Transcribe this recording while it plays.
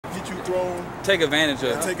thrown. Take advantage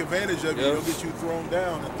of. Take advantage of you. They'll get you thrown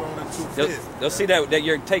down and thrown into a pit. They'll see that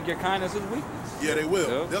you take your kindness as weakness. Yeah, they will.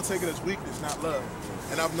 Yep. They'll take it as weakness, not love.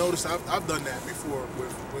 And I've noticed, I've done that before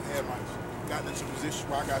with Hamites. Gotten into positions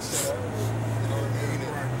where I got set up. You know what I mean?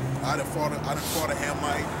 And I done fought a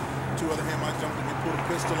Hamite. 2 other Hamites jumped at me, pulled a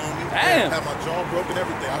pistol on me. Damn. Had my jaw broken,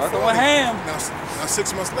 everything. I fought with Ham. Now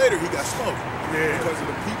 6 months later, he got smoked. Yeah. Because of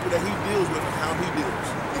the people that he deals with and how he deals.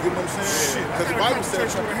 You get what I'm saying? Because the Bible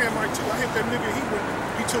says. I Hamite too. I hit that nigga. He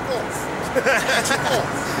took off. He took off.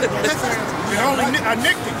 You know what I'm saying? I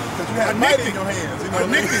nicked him. Because you had might in your hands. You know I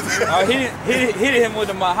nicked him. He hit him with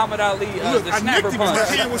the Muhammad Ali, Look, the snapper punch. My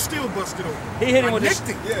hand was still busted open. He hit him with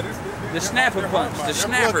the snapper punch. The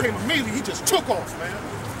snapper. Came immediately. He just took off, man.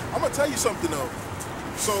 I'm gonna tell you something though.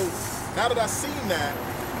 So now that I've seen that,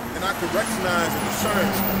 and I can recognize and discern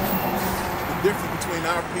the difference between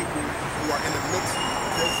our people who are in the midst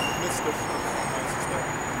of stuff,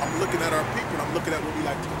 I'm looking at our people and I'm looking at what we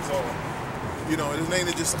like to exalt. You know, it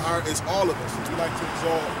ain't just it's all of us. We like to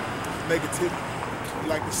exalt negativity.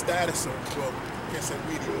 We like the status of, well, I can't say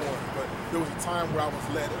we anymore, but there was a time where I was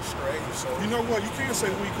led astray. So you know what? You can't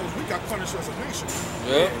say we because we got punished as a nation.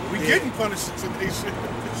 Yeah. We getting punished as a nation.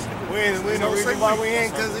 We ain't no reason why we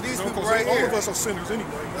ain't because of these people right all here. All of us are sinners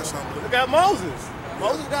anyway. That's not Look at Moses.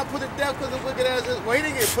 Moses got put to death because of wicked ass. Well, he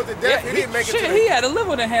didn't get put to death. He didn't make it. Shit, he had to live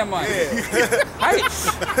with a Hamite. Yeah. I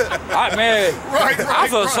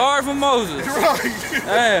feel sorry for Moses. Right.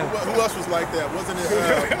 Who else was like that? Wasn't it? Who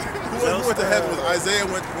went to heaven? Was Isaiah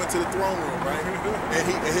went to the throne room, right? And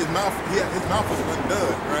his mouth was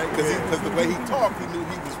undone, right? Because the way he talked, he knew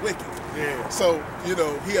he was wicked. Yeah. So he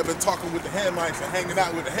had been talking with the Hamites and hanging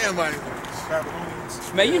out with the Hamites.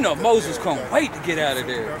 Man, you know Moses couldn't wait to get out of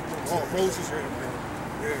there. Oh, Moses,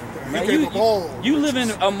 man, you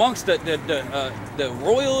living amongst the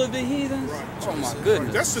royal of the heathens? Right. Oh my goodness.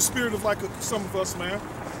 Right. That's the spirit of like some of us, man.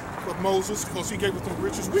 Of Moses, because he gave us them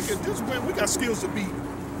riches. We got skills to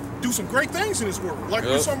do some great things in this world, like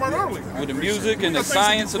we were talking about earlier. With the music and the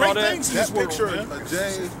science and all that. That picture of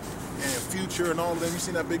Jay and Future and all of them. You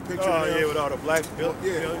seen that big picture? Oh yeah, with all the black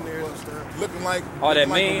billionaires and stuff. Looking like all that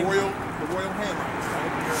like meme. the royal Hamites.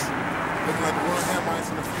 Looking like the royal Hamites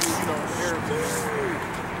and a few, Arabs.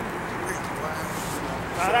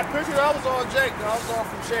 Now that picture, I was all Jake. I was all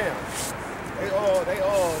from Shem.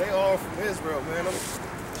 They all from Israel, man.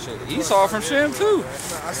 Shit, Esau from Shem too.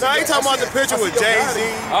 Now you talking about the picture with Jay-Z.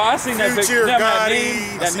 Oh, I seen that picture.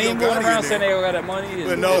 That meme going around saying they all got that money.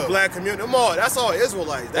 But no black community. That's all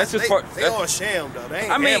Israelites. That's just part. They all sham though. They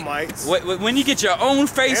ain't Hamites. When you get your own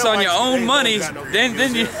face on your own money,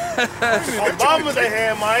 then you. Obama's a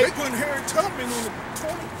Hamite. They putting Harry Tubman on the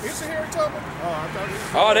 20. Is it Harry Tubman?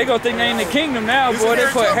 Oh, they gonna think they in the kingdom now, boy. They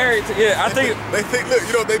put Harry. I think. They think. Look,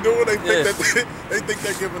 you know what they doing? They think that they think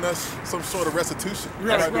they're giving us some sort of restitution.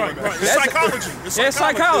 Right. It's psychology. It's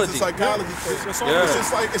psychology. It's psychology.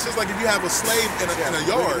 It's just like if you have a slave in a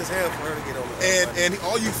yard, and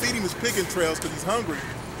all you feed him is picking trails because he's hungry.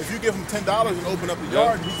 If you give him $10 and open up the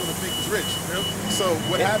yard, he's gonna think he's rich. So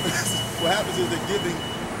what happens is they're giving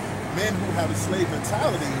men who have a slave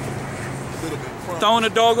mentality a little bit. Throwing a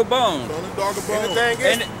dog a bone. Throwing a dog a bone. And the thing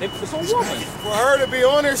is, it's a woman. For her to be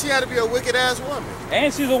on there, she had to be a wicked ass woman.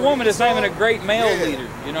 And she's a woman that's not even a great male leader.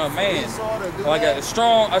 You know, a man. Like a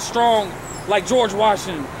strong, like George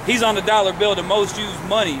Washington. He's on the dollar bill, the most used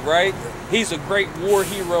money, right? He's a great war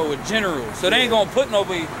hero, a general. So they ain't gonna put no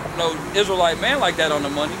Israelite man like that on the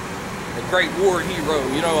money. A great war hero, a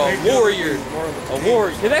warrior.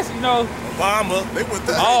 Cause that's, Obama.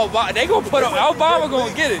 They gonna put Obama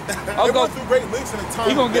gonna get it. They went through great lengths in a time.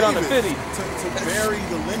 He gonna get on the 50 to bury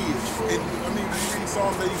the lineage. And you read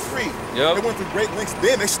Psalms 83. Yep. They went through great lengths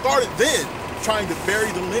then. They started then trying to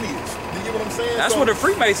bury the lineage. You get what I'm saying? That's what the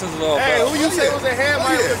Freemasons is all about. Hey, who you say was a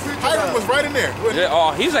Hamite? Hiram was right in there.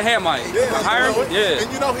 He's a Hamite. Hiram,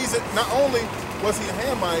 And he's not only was he a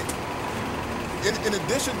Hamite, in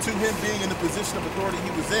addition to him being in the position of authority he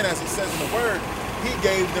was in, as it says in the word, he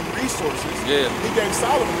gave them resources. Yeah. He gave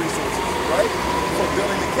Solomon resources, right, for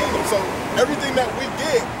building the kingdom. So everything that we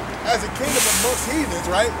get as a kingdom amongst heathens,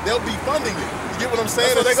 right, they'll be funding it. You get what I'm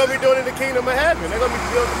saying? That's what they're going to be doing in the kingdom of heaven. They're going to be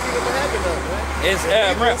building the kingdom of heaven up, man.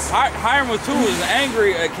 Hiram too was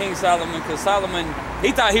angry at King Solomon because Solomon, he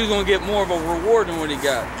thought he was going to get more of a reward than what he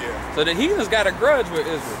got. Yeah. So the heathens got a grudge with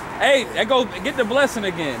Israel. Hey, go get the blessing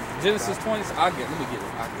again. Genesis 20. Let me get it.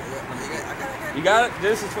 You got it?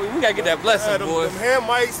 Genesis 20. We got to get that blessing, boy. Them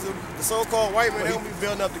Hamites, the so-called white men, they'll be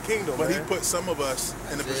building up the kingdom, But he put some of us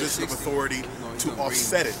in a position of authority to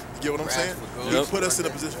offset it. You get what I'm saying? He put us in a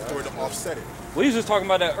position of authority to offset it. We was just talking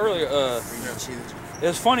about that earlier.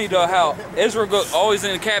 It's funny though how Israel always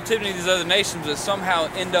in captivity of these other nations, but somehow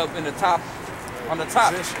end up in the top, on the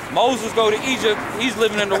top. Moses go to Egypt, he's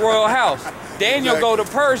living in the royal house. Daniel go to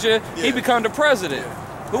Persia, he become the president.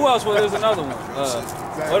 Who else? Well, there's another one.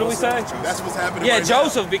 What did we say? That's what's happening. Yeah, right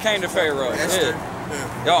Joseph now. became the Pharaoh. Esther.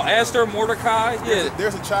 Yeah. Y'all, Esther, Mordecai. Yeah.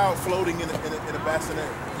 There's a child floating in a bassinet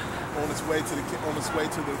on its way to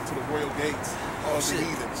the royal gates of the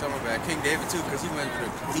heathen. Something about King David too, because he went to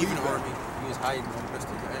the heathen army. He was hiding on the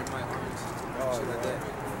Ammonite armies. Shit like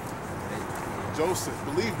that. Joseph,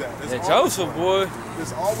 believe that. Yeah, Joseph, boy.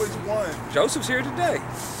 There's always one. Joseph's here today.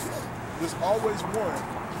 There's always one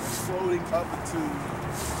that's floating up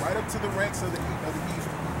right up to the ranks of the heathen,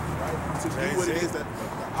 right? To do what it is that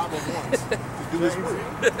the Abba wants, to do his work.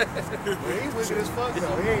 He wicked as fuck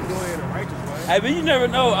though. He ain't doing it in a righteous way. Hey, but you never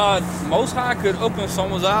know. Most High could open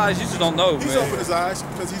someone's eyes. You just don't know, He's man. opened his eyes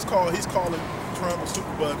because he's calling Trump a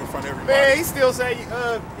superbug in front of everybody. Man, he still say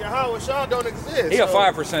Yahweh Shah don't exist. He a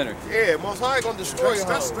 5%er. Yeah, Most High gonna destroy Yahweh.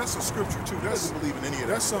 That's a scripture too. He doesn't believe in any of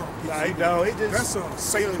that. That's Nah, he don't. He just that's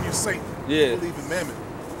Satan is Satan. He Yeah, believe in mammon.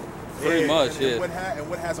 pretty much. And Yeah.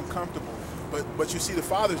 what has him comfortable. But you see, the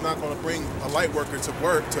Father's not going to bring a light worker to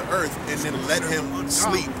earth and then let him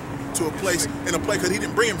sleep to a place because he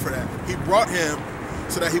didn't bring him for that. He brought him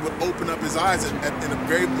so that he would open up his eyes in a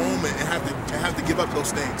very moment and have to give up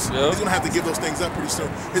those things. Yep. He's going to have to give those things up pretty soon.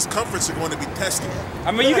 His comforts are going to be tested.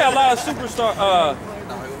 I mean, you got a lot of superstar.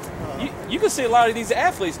 You can see a lot of these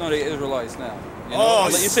athletes know they're Israelites now. You know?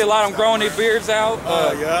 You see a lot of them growing their beards out.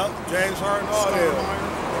 yeah, James Harden, all I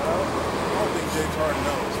that. don't think James Harden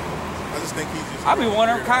knows. I just think he's just. I be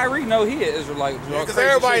wondering, Kyrie know he is Israelite. Because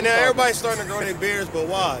everybody's starting to grow their beards, but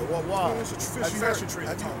why? Why? It's a fishy tree.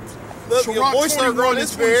 Look, your boy started growing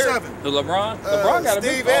his beard. The LeBron got a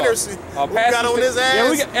big Steve Anderson, who got on his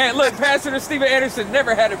ass. Yeah, and look, Pastor Stephen Anderson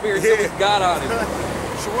never had a beard until he got on him.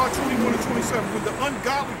 Sirach 21:27. When the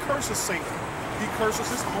ungodly curses Satan, he curses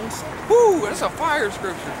his own soul. Woo, that's a fire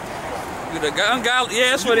scripture. The ungodly, yeah,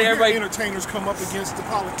 that's what everybody. Entertainers come up against the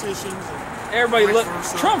politicians. Everybody look.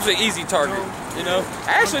 versa. Trump's an easy target, you know.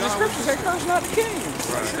 Actually, the scriptures say curse not the king.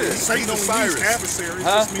 Satan He's a only needs Cyrus. adversaries.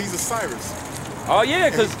 Huh? He's a Cyrus. Oh yeah,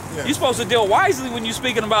 because Yeah. you're supposed to deal wisely when you're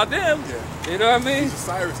speaking about them. Yeah. You know what I mean? He's a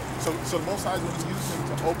Cyrus. So the Most High is going to use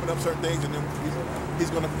him to open up certain things, and then his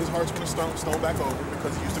heart's going to stone back over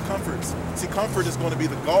because he used to comforts. See, comfort is going to be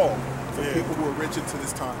the gall for people who are rich into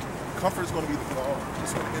this time. Comfort is going to be the gall.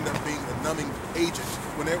 It's going to end up being the numbing agent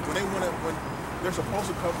when they're supposed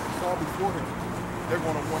to fall before him. They're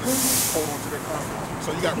going to want to hold on to their comfort. So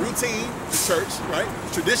you got routine, the church, right?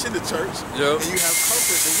 Tradition, the church, Yep. and you have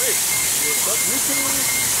comfort, the rich. But routine,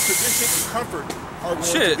 tradition, and comfort are going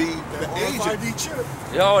Shit. to be the agent. RFID chip.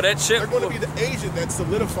 Yo, that shit. They're going to be the agent that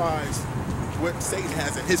solidifies what Satan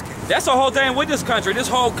has in his kingdom. That's the whole thing with this country. This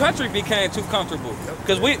whole country became too comfortable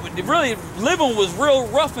because we really living was real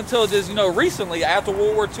rough until this, recently after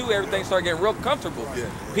World War II, everything started getting real comfortable. Yeah.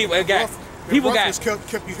 People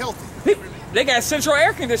kept you healthy. They got central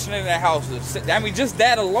air conditioning in their houses. I mean, just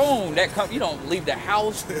that alone, you don't leave the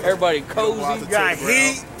house. Everybody cozy. You got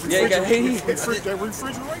heat. Yeah, you got heat. That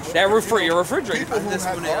refrigeration. That refrigerator. People who have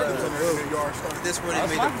gardens in their yard started. That's where they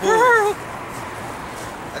made My the pool. girl.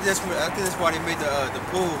 I think that's why they made the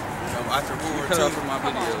pool after World War Cut II. off from my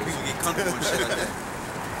videos. People get comfortable and shit like that.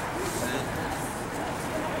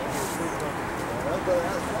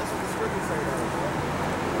 That's what the scriptures say.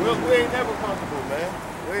 We ain't never comfortable, man.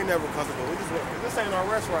 We ain't never comfortable. This ain't our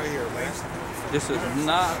rest right here, man. This is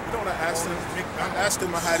not. You know what I asked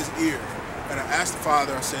him? I had his ear, and I asked the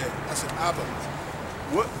Father, I said, Abba,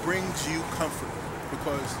 what brings you comfort?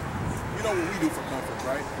 Because you know what we do for comfort,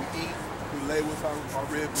 right? We eat, we lay with our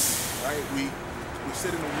ribs, right? We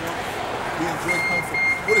sit in the warmth, we enjoy comfort.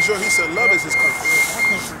 What is he said, love is his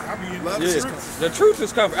comfort. Love is his comfort. The truth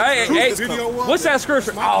is comfort. Hey, what's that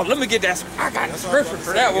scripture? Oh, let me get that. I got the scripture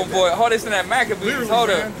for that one, boy. Hold this in that Maccabees. Hold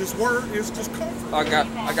up. This word is just comfort. I got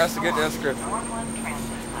to get that scripture.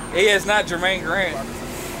 He is not Jermaine Grant. But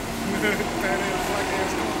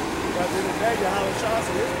in the day, Yahweh Shah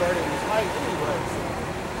said his burden was light anyway.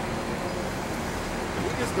 We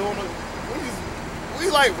just doing it. We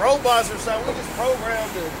like robots or something. We just programmed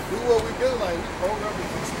to do what we do. Like we programmed to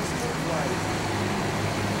teach these kids. Like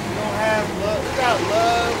we don't have love. We got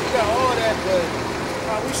love. We got all that, but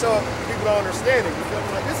we show people don't understand it. You feel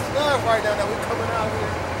me? Like this is love right now that we're coming out here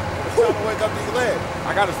trying to wake up these legs.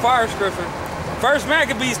 I got a fire scripture. First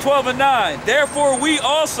Maccabees 12:9. Therefore we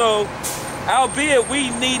also, albeit we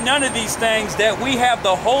need none of these things, that we have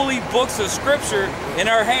the holy books of scripture in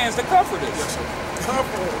our hands to comfort us. Yes, sir.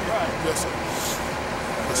 Comfort, right? Yes, sir.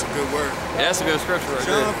 That's a good word. Yeah, that's a good scripture right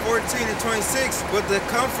John there. 14:26. But the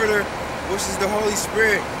Comforter, which is the Holy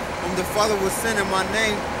Spirit, whom the Father will send in my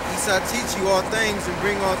name, he shall teach you all things and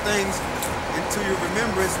bring all things into your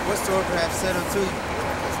remembrance whatsoever I have said unto you.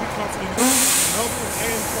 As we comfort you, noble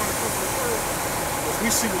and trying to comfort the world. As we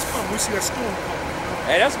see what's coming, we see that storm coming.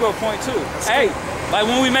 Hey, that's a good point too. Hey, like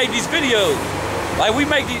when we make these videos, like we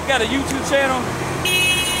make these, got a YouTube channel,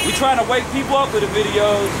 we trying to wake people up with the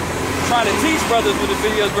videos, trying to teach brothers with the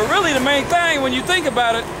videos, but really the main thing when you think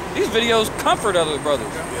about it, these videos comfort other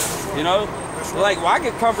brothers. You know? Like, well, I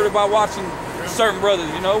get comforted by watching certain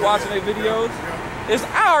brothers, you know, watching their videos.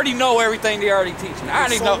 I already know everything they already teaching. I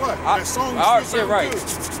already know. That song Yeah, right.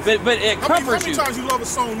 But it comforts you. How many times you love a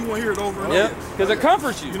song, you want to hear it over and over? Yeah, because it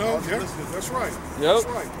comforts you. You know, yeah, that's right. Yep. That's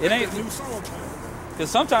right. It ain't. New song. Because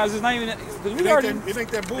sometimes it's not even. Because we already. It ain't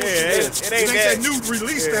that bullshit. Yeah, it ain't that new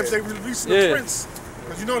release that they released in the Prince.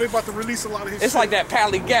 Because you know they about to release a lot of his It's shit. like that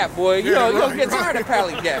Pally Gap, boy. You know, you don't get tired of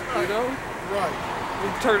Pally Gap, you know? Right. You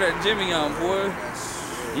turn that Jimmy on, boy.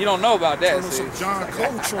 You don't know about that, Turn on see? some John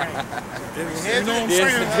Coltrane. You know what I'm Yeah,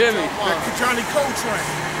 saying? Jimmy. That Johnny Coltrane.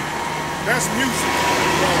 That's music.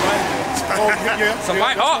 Some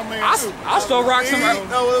I still rock some.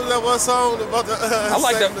 No, that one song about the I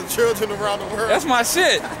like the children around the world. That's my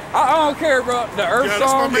shit. I don't care, bro. The Earth Yeah,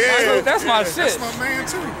 that's song, my man. that's my shit. That's my man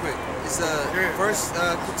too. It's verse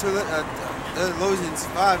Ephesians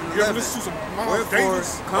 5 and You ever 11. listen to some Miles Wherefore,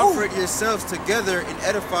 Davis? comfort yourselves together and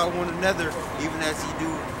edify one another, even as ye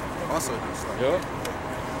do also. Yep.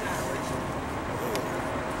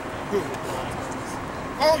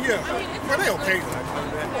 Oh yeah. Well, they okay.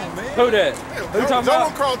 Who that? Who you talking Joe about?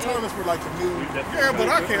 and Carl Thomas were like the new. Yeah, but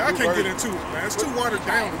I can't get into it, man. It's too watered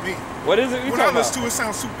down to me. What is it you When I talking listen about? to it,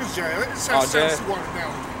 sounds super jazz. It sounds jazz? too watered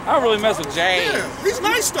down. I don't really mess with James. Yeah, he's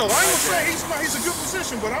nice though. I ain't gonna say he's a good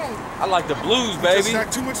musician, but I don't. I like the blues, Just baby.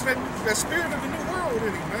 got too much of that spirit of the new world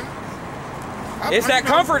in him, man. It's that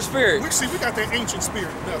comfort spirit. We got that ancient spirit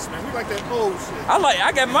in us, man. We like that old shit.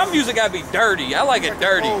 I got my music gotta be dirty. I like it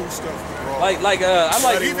dirty. Old stuff, man. I like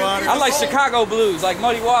Even old- Chicago blues, like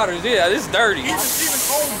Muddy Waters. Yeah, it's dirty. Even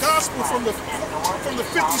old gospel from the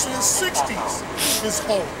 50s and the 60s is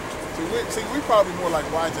old. See, we probably more like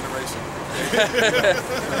Y generation.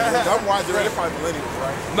 I'm Y generation, probably millennials,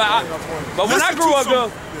 right? But when I grew up, though,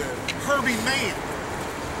 Herbie Mann.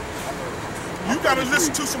 You gotta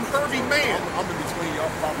listen to some Herbie Mann. I'm in between y'all,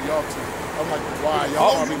 probably y'all two. I'm like, why?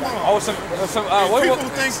 Y'all probably like, People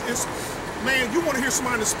think it's, man, you want to hear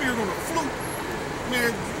somebody in the spirit on the flute.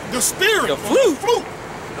 Man, the spirit The on flute? the flute.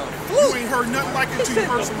 You ain't heard nothing like it till you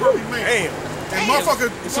heard some Herbie Mann. And motherfucker,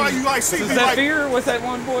 IUIC is be that like, fear? What's that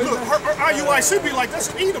one boy? look, IUIC be like, that's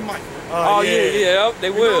an Edomite. Oh yeah, they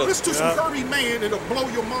You know, will. listen to some Herbie Mann, it'll blow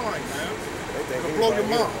your mind, man. It'll blow your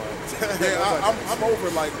mind. yeah, I'm over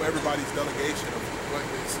like everybody's delegation of what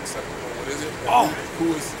is acceptable. What is it?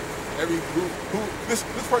 Who is this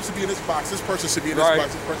person should be in this box. This person should be in this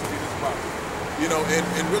box. This person should be in this box. You know,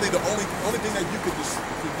 and really the only thing that you could do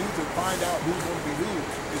to find out who's going to be who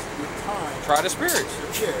is with time. Try the spirits.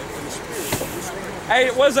 Yeah, and the spirit. Hey,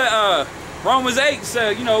 what's that? Romans 8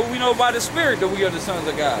 said, you know, we know by the Spirit that we are the sons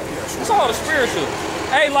of God. It's all the spiritual.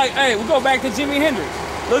 Hey, we go back to Jimi Hendrix.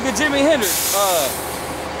 Look at Jimi Hendrix.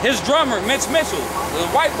 His drummer, Mitch Mitchell, the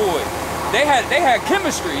white boy. They had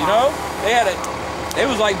chemistry, you know. They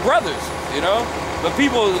was like brothers, you know. But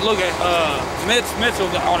people look at Mitch Mitchell,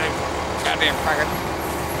 all that goddamn cracker.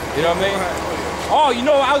 You know what I mean? Oh, you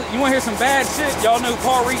know, you want to hear some bad shit? Y'all know who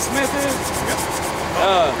Paul Reed Smith is?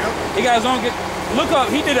 He got his own. Look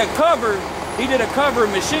up. He did a cover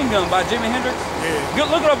of Machine Gun by Jimi Hendrix. Yeah.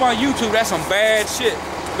 Look it up on YouTube. That's some bad shit.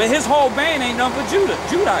 But his whole band ain't nothing but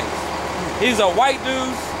Judites. He's a white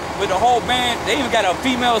dude with the whole band. They even got a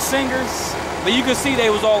female singer. But you can see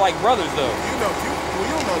they was all like brothers though. You don't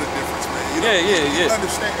know the difference, man. You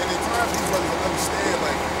understand, and in times these brothers don't understand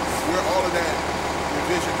like where all of that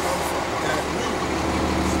division comes from. And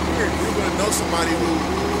you're gonna know somebody who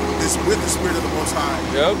is with the spirit of the Most High.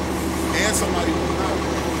 Yep. And somebody who's not.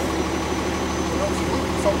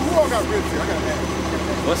 So who all got ribs here? I gotta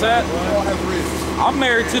ask. What's that? Who all has ribs? I'm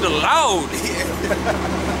married to the Lord.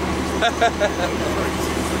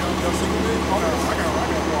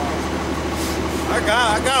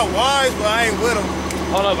 I got wives, but I ain't with them.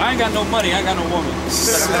 Hold up, I ain't got no money. I ain't got no woman.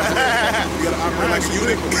 You gotta operate like a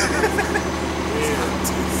eunuch.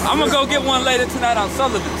 I'm gonna go get one later tonight on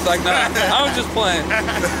Sullivan's. Like, nah, I'm just playing. You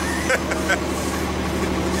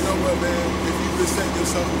know what, man? If you just set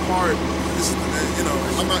yourself apart, this is the, you know,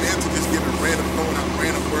 I'm not into just giving throwing out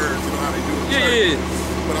random words. You know how they do it. Yeah.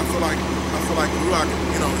 But I feel like Ruach,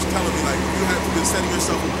 you know, is telling me like you have to be setting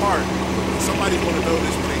yourself apart. Somebody's going to know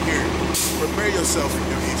this when they hear it. Prepare yourself for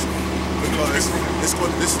your issue because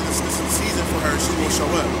this is the season for her. She will show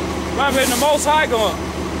up. I mean, the Most High going,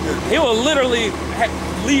 he will literally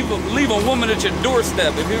leave a woman at your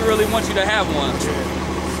doorstep if he really wants you to have one.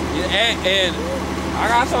 Yeah, and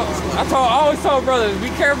I always told brothers, be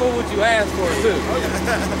careful what you ask for too.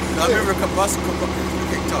 I remember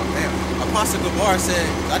Apostle Gabar said,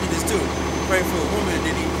 I did this too. Pray for a woman, and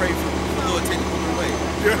then he prayed for the Lord taking the woman away.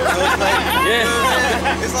 So it's like, Yeah. you know what I'm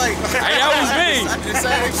saying? It's like, Hey, that was me. I did the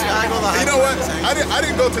same shit. I ain't gonna lie. You know what? I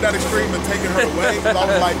didn't go to that extreme of taking her away, but I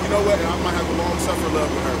was like, you know what? I might have a long suffer love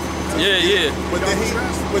with her. Yeah. But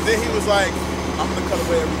then he was like, I'm gonna cut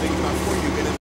away everything not for you. And